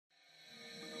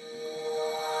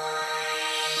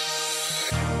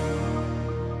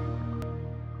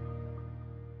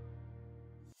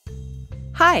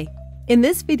Hi! In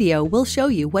this video, we'll show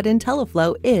you what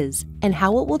Intelliflow is and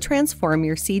how it will transform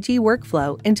your CG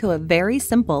workflow into a very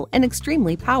simple and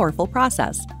extremely powerful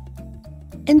process.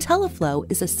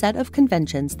 Intelliflow is a set of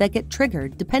conventions that get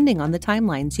triggered depending on the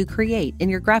timelines you create in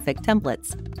your graphic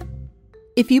templates.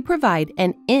 If you provide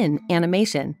an in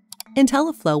animation,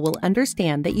 Intelliflow will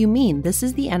understand that you mean this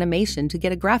is the animation to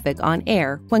get a graphic on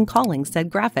air when calling said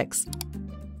graphics.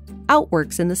 Out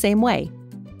works in the same way.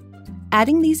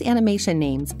 Adding these animation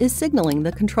names is signaling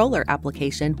the controller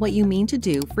application what you mean to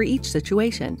do for each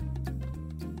situation.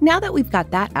 Now that we've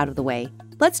got that out of the way,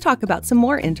 let's talk about some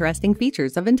more interesting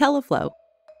features of Intelliflow.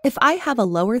 If I have a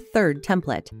lower third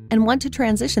template and want to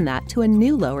transition that to a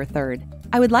new lower third,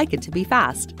 I would like it to be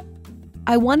fast.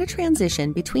 I want to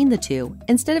transition between the two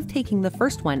instead of taking the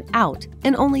first one out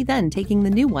and only then taking the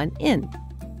new one in.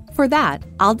 For that,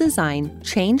 I'll design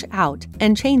change out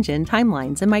and change in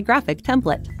timelines in my graphic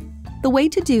template. The way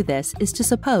to do this is to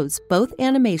suppose both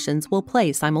animations will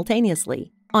play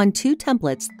simultaneously on two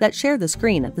templates that share the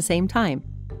screen at the same time.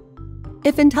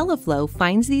 If Intelliflow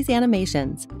finds these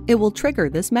animations, it will trigger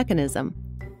this mechanism.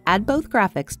 Add both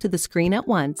graphics to the screen at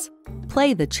once,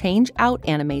 play the change out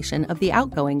animation of the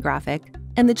outgoing graphic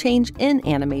and the change in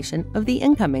animation of the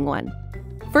incoming one.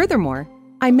 Furthermore,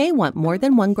 I may want more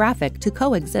than one graphic to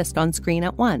coexist on screen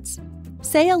at once.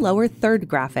 Say a lower third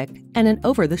graphic and an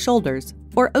over the shoulders,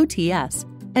 or OTS,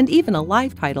 and even a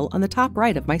live title on the top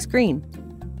right of my screen.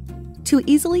 To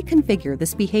easily configure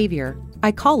this behavior,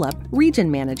 I call up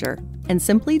Region Manager and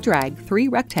simply drag 3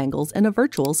 rectangles in a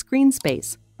virtual screen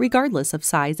space, regardless of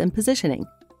size and positioning.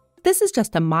 This is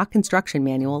just a mock instruction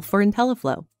manual for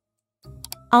Intelliflow.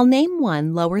 I'll name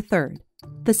one lower third,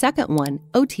 the second one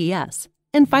OTS,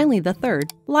 and finally the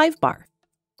third live bar.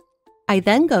 I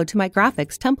then go to my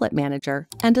Graphics Template Manager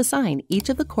and assign each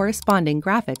of the corresponding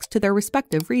graphics to their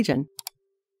respective region.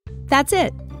 That's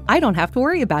it! I don't have to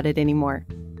worry about it anymore.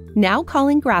 Now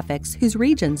calling graphics whose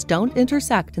regions don't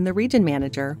intersect in the Region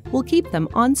Manager will keep them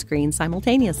on screen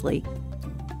simultaneously.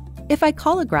 If I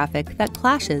call a graphic that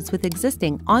clashes with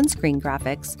existing on-screen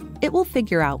graphics, it will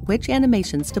figure out which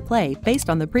animations to play based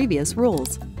on the previous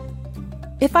rules.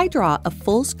 If I draw a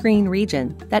full screen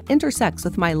region that intersects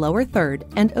with my lower third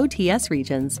and OTS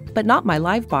regions, but not my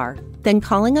live bar, then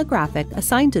calling a graphic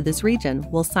assigned to this region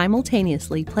will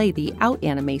simultaneously play the out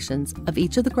animations of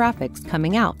each of the graphics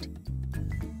coming out.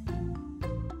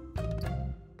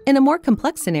 In a more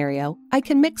complex scenario, I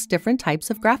can mix different types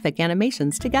of graphic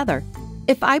animations together.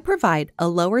 If I provide a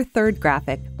lower third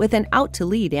graphic with an out to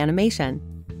lead animation,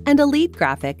 and a lead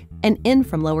graphic, an in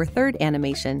from lower third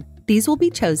animation, these will be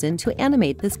chosen to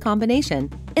animate this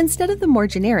combination instead of the more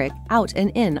generic out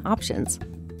and in options.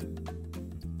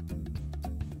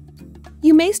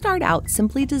 You may start out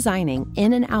simply designing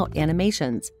in and out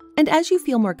animations, and as you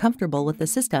feel more comfortable with the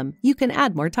system, you can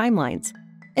add more timelines.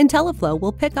 Intelliflow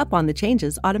will pick up on the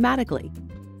changes automatically.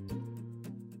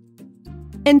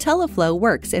 Intelliflow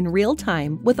works in real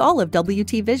time with all of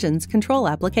wTVision's control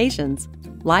applications,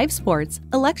 live sports,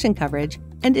 election coverage,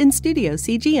 and in-studio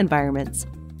CG environments.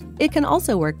 It can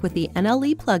also work with the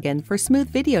NLE plugin for smooth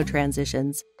video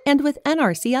transitions and with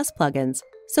NRCS plugins,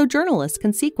 so journalists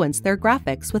can sequence their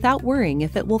graphics without worrying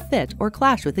if it will fit or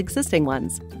clash with existing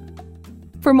ones.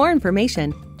 For more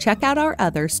information, check out our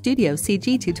other Studio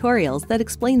CG tutorials that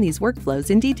explain these workflows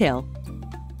in detail.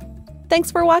 Thanks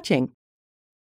for watching!